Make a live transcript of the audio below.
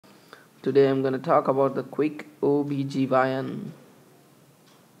Today I'm going to talk about the quick OBGYN.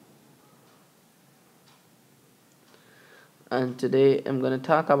 And today I'm going to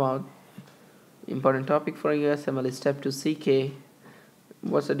talk about important topic for USMLE step to CK.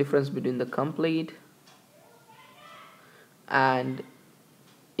 What's the difference between the complete and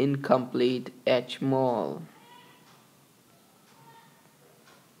incomplete HMOL?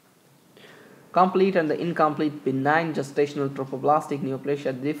 Complete and the incomplete benign gestational trophoblastic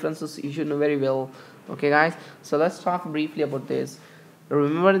neoplasia. The differences you should know very well. Okay guys, so let's talk briefly about this.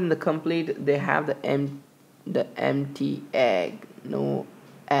 Remember, in the complete they have the empty egg, no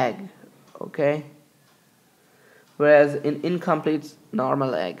egg, okay, whereas in incomplete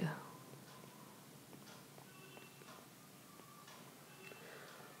normal egg.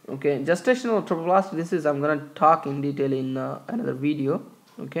 Okay, gestational trophoblastic, this is I'm gonna talk in detail in another video,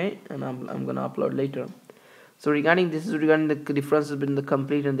 okay, and I'm gonna upload later. So regarding the differences between the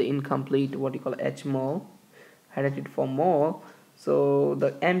complete and the incomplete, what you call HMOL, Hydatidiform mole. So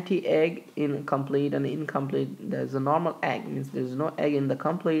the empty egg in complete and incomplete, there's a normal egg, means there's no egg in the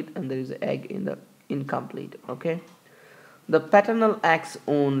complete and there is an egg in the incomplete. Okay, the paternal eggs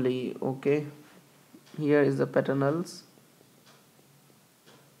only. Okay, here is the paternals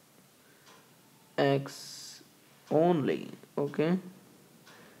eggs only. Okay,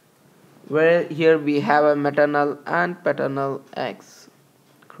 where here we have a maternal and paternal X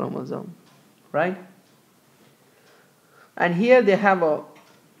chromosome, right? And here they have a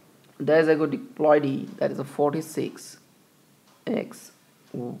diploidy, that is a 46 X,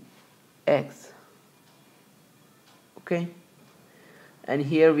 okay, and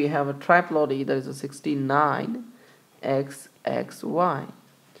here we have a triploidy, that is a 69 XXY.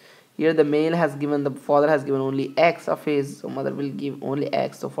 Here the male has given, the father has given only X of his, so mother will give only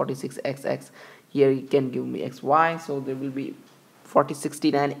X, so 46XX. Here he can give me XY, so there will be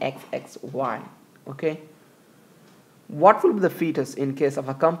 4069XXY. Okay. What will be the fetus in case of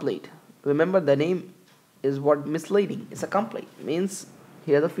a complete? Remember, the name is what misleading. It's a complete, means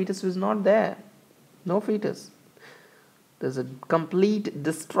here the fetus is not there, no fetus. There's a complete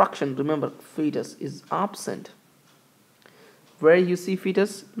destruction. Remember, fetus is absent. Where you see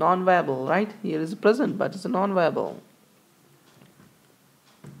fetus, non-viable, right? Here is present, but it's a non-viable.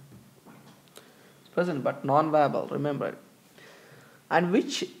 It's present but non-viable, remember. And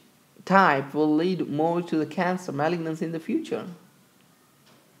which type will lead more to the cancer malignancy in the future?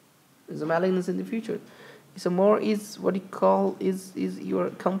 Is a malignancy in the future? It's a more is what you call is your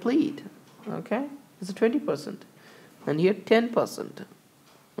complete. Okay, it's a 20%, and here 10%.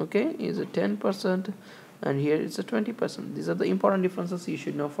 Okay, is a 10%. And here it's a 20%. These are the important differences you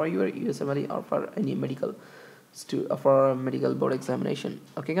should know for your USMLE or for any medical for a medical board examination.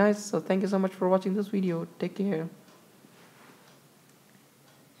 Okay guys, so thank you so much for watching this video. Take care.